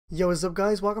Yo, what's up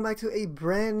guys, welcome back to a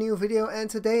brand new video, and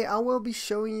today I will be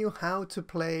showing you how to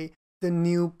play the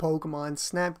new Pokemon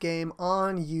Snap game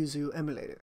on Yuzu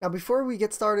emulator. Now before we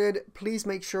get started, please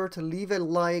make sure to leave a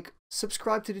like,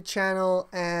 subscribe to the channel,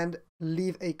 and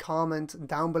leave a comment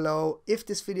down below if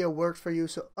this video works for you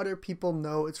so other people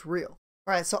know it's real.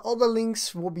 Alright, so all the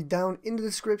links will be down in the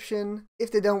description. If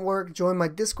they don't work, join my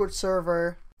Discord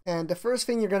server. And the first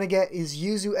thing you're going to get is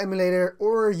Yuzu Emulator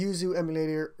or Yuzu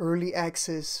Emulator Early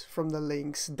Access from the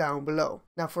links down below.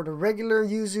 Now for the regular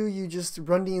Yuzu, you just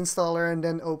run the installer and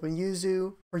then open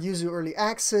Yuzu. For Yuzu Early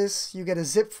Access, you get a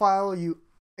zip file, you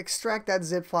extract that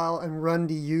zip file and run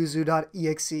the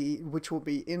yuzu.exe, which will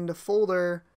be in the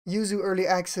folder Yuzu Early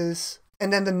Access,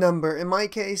 and then the number, in my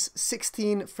case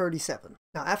 1637.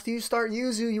 Now after you start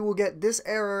Yuzu, you will get this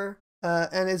error.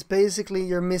 And it's basically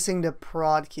you're missing the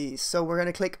prod keys. So we're going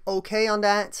to click OK on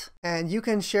that, and you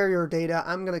can share your data.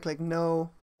 I'm going to click no,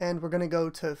 and we're going to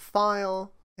go to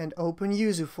File and open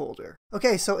Yuzu folder.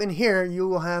 Okay, so in here you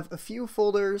will have a few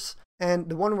folders, and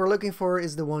the one we're looking for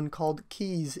is the one called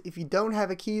Keys. If you don't have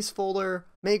a Keys folder,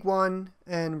 make one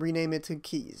and rename it to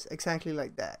Keys, exactly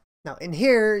like that. Now in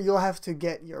here you'll have to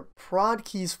get your prod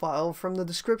keys file from the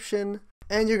description,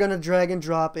 and you're going to drag and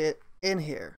drop it in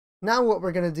here. Now what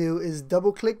we're going to do is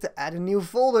double click to add a new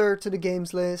folder to the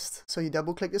games list. So you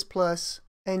double click this plus,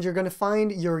 and you're going to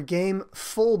find your game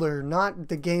folder, not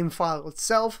the game file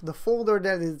itself, the folder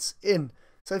that it's in.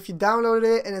 So if you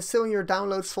downloaded it and it's still in your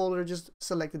downloads folder, just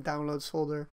select the downloads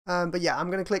folder. But yeah, I'm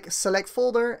going to click select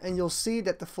folder, and you'll see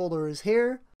that the folder is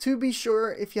here. To be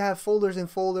sure, if you have folders in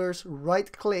folders,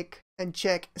 right click and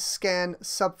check scan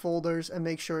subfolders and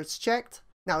make sure it's checked.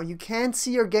 Now you can't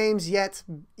see your games yet,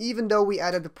 even though we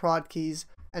added the prod keys,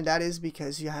 and that is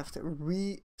because you have to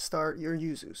restart your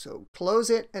Yuzu. So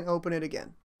close it and open it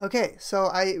again. Okay, so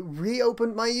I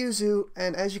reopened my Yuzu,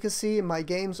 and as you can see, my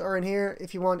games are in here.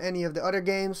 If you want any of the other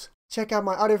games, check out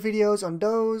my other videos on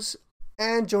those,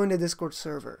 and join the Discord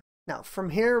server. Now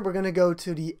from here, we're going to go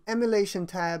to the Emulation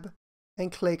tab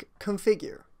and click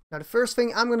Configure. Now the first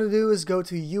thing I'm going to do is go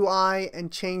to UI and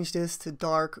change this to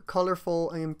dark, colorful,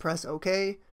 and press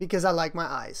OK because I like my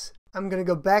eyes. I'm going to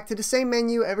go back to the same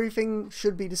menu. Everything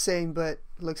should be the same, but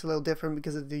it looks a little different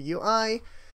because of the UI.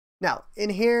 Now in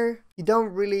here, you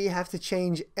don't really have to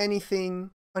change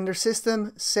anything. Under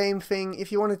System, same thing. If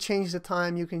you want to change the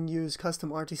time, you can use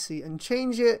Custom RTC and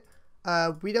change it.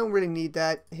 We don't really need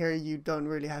that. Here you don't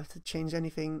really have to change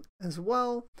anything as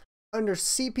well. Under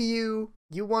CPU,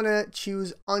 you want to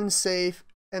choose unsafe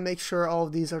and make sure all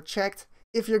of these are checked.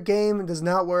 If your game does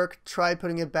not work, try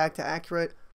putting it back to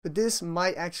accurate, but this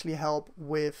might actually help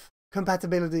with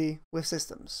compatibility with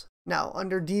systems. Now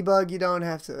under debug, you don't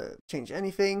have to change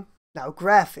anything. Now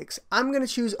graphics, I'm going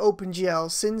to choose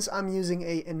OpenGL since I'm using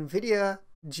a NVIDIA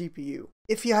GPU.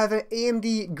 If you have an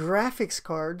AMD graphics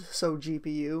card, so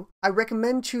GPU, I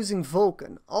recommend choosing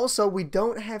Vulkan. Also, we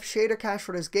don't have shader cache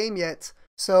for this game yet,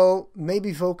 so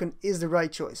maybe Vulkan is the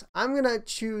right choice. I'm gonna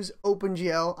choose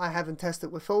OpenGL. I haven't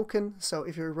tested with Vulkan, so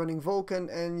if you're running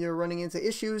Vulkan and you're running into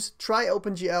issues, try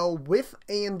OpenGL with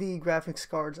AMD graphics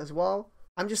cards as well.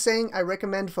 I'm just saying I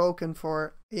recommend Vulkan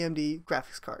for AMD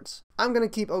graphics cards. I'm gonna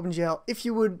keep OpenGL. If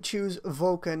you would choose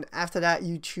Vulkan, after that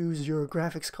you choose your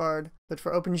graphics card. But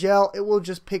for OpenGL, it will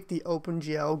just pick the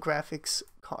OpenGL graphics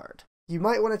card. You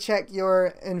might want to check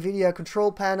your NVIDIA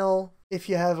control panel if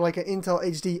you have like an Intel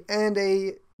HD and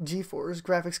a Geforce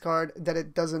graphics card, that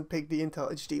it doesn't pick the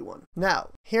Intel HD one.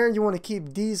 Now, here you want to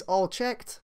keep these all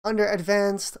checked. Under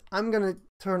Advanced, I'm going to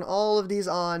turn all of these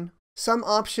on. Some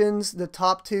options, the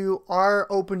top two, are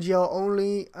OpenGL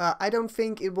only. I don't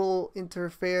think it will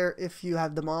interfere if you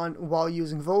have them on while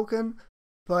using Vulkan.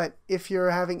 But if you're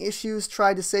having issues,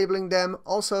 try disabling them.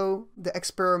 Also, the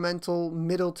experimental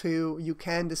middle two, you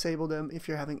can disable them if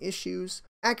you're having issues.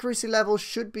 Accuracy level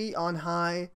should be on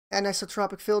high.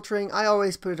 Anisotropic filtering, I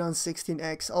always put it on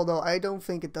 16x, although I don't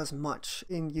think it does much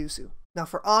in Yuzu. Now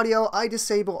for audio, I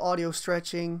disable audio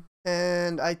stretching,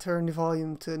 and I turn the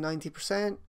volume to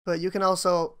 90%. But you can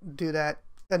also do that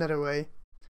another way.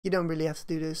 You don't really have to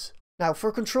do this. Now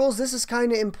for controls, this is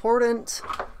kind of important.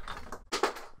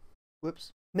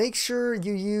 Whoops. Make sure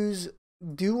you use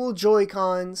dual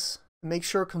Joy-Cons. Make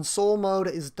sure console mode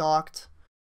is docked.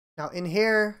 Now in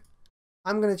here,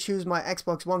 I'm going to choose my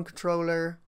Xbox One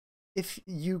controller. If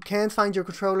you can't find your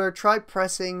controller, try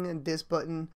pressing this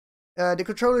button. The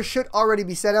controller should already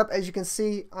be set up. As you can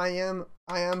see, I am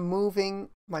moving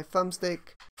my thumbstick.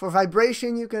 For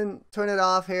vibration, you can turn it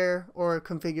off here or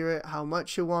configure it how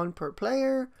much you want per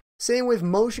player. Same with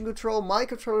motion control. My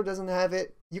controller doesn't have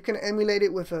it. You can emulate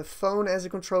it with a phone as a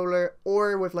controller,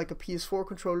 or with like a PS4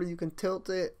 controller, you can tilt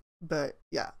it. But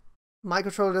yeah, My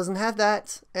controller doesn't have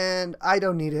that, and I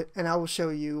don't need it, and I will show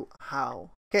you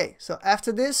how. Okay, so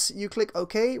after this, you click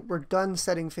OK. We're done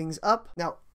setting things up.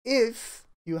 Now, if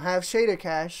you have shader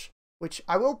cache, which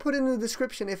I will put in the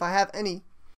description if I have any,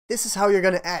 this is how you're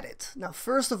going to add it. Now,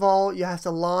 first of all, you have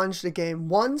to launch the game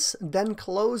once, then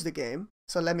close the game.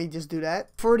 So let me just do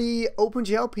that. For the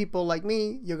OpenGL people like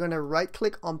me, you're going to right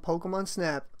click on Pokemon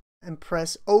Snap and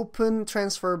press Open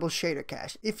Transferable Shader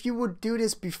Cache. If you would do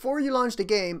this before you launch the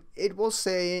game, it will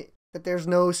say that there's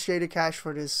no shader cache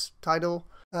for this title.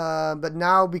 But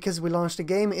now, because we launched the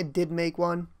game, it did make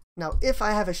one. Now, if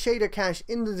I have a shader cache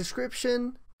in the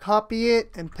description, copy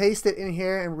it and paste it in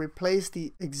here and replace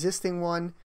the existing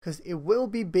one, because it will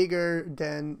be bigger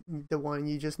than the one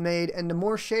you just made. And the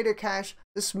more shader cache,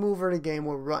 the smoother the game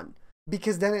will run,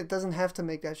 because then it doesn't have to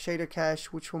make that shader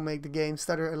cache, which will make the game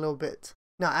stutter a little bit.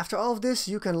 Now, after all of this,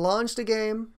 you can launch the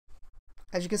game.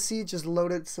 As you can see, it just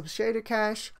loaded some shader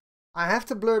cache. I have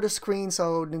to blur the screen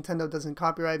so Nintendo doesn't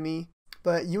copyright me,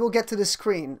 but you will get to the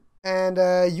screen and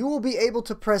you will be able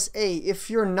to press A. If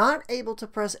you're not able to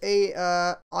press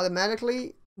A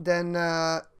automatically, then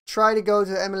try to go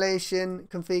to emulation,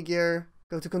 configure,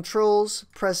 go to controls,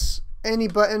 press any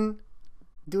button,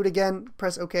 do it again,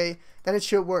 press OK, then it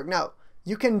should work. Now,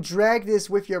 you can drag this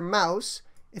with your mouse.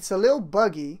 It's a little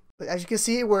buggy, but as you can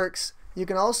see, it works. You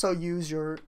can also use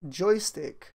your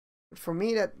joystick. For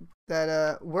me,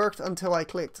 that worked until I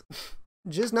clicked.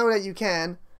 Just know that you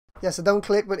can. Yeah, so don't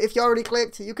click, but if you already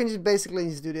clicked, you can just basically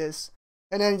just do this.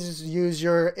 And then just use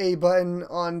your A button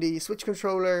on the Switch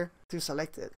controller to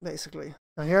select it, basically.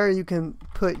 Now here you can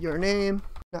put your name.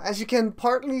 Now as you can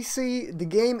partly see, the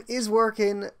game is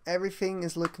working. Everything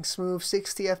is looking smooth,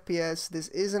 60 FPS. This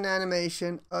is an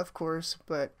animation, of course,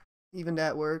 but even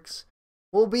that works.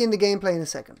 We'll be in the gameplay in a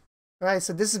second. Alright,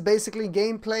 so this is basically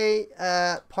gameplay,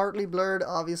 partly blurred,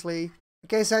 obviously.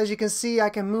 Okay, so as you can see, I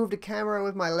can move the camera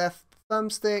with my left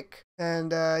thumbstick.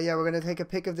 And yeah, we're gonna take a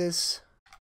pic of this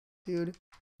dude.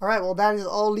 Alright, well that is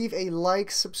all. Leave a like,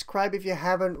 subscribe if you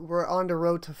haven't. We're on the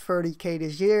road to 30K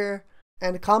this year.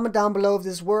 And comment down below if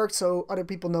this worked so other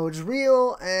people know it's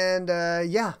real. And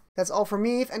yeah, that's all for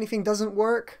me. If anything doesn't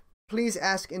work, please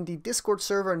ask in the Discord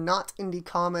server, not in the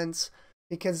comments,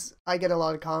 because I get a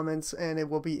lot of comments and it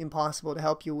will be impossible to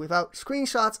help you without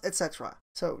screenshots, etc.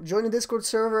 So join the Discord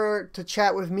server to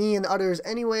chat with me and others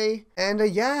anyway. And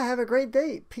yeah, have a great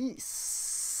day.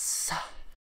 Peace.